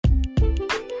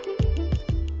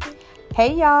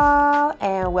Hey y'all,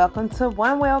 and welcome to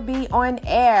One Well-Be on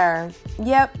Air.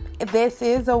 Yep, this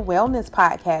is a wellness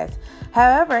podcast.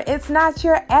 However, it's not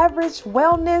your average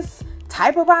wellness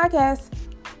type of podcast.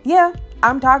 Yeah,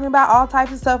 I'm talking about all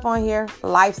types of stuff on here,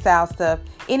 lifestyle stuff.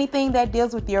 Anything that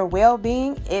deals with your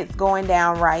well-being, it's going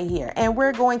down right here. And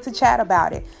we're going to chat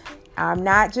about it. I'm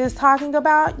not just talking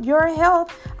about your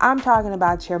health. I'm talking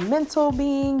about your mental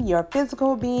being, your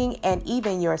physical being, and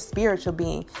even your spiritual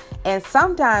being. And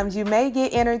sometimes you may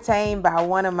get entertained by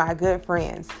one of my good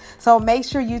friends. So make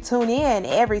sure you tune in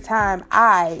every time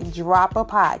I drop a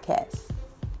podcast.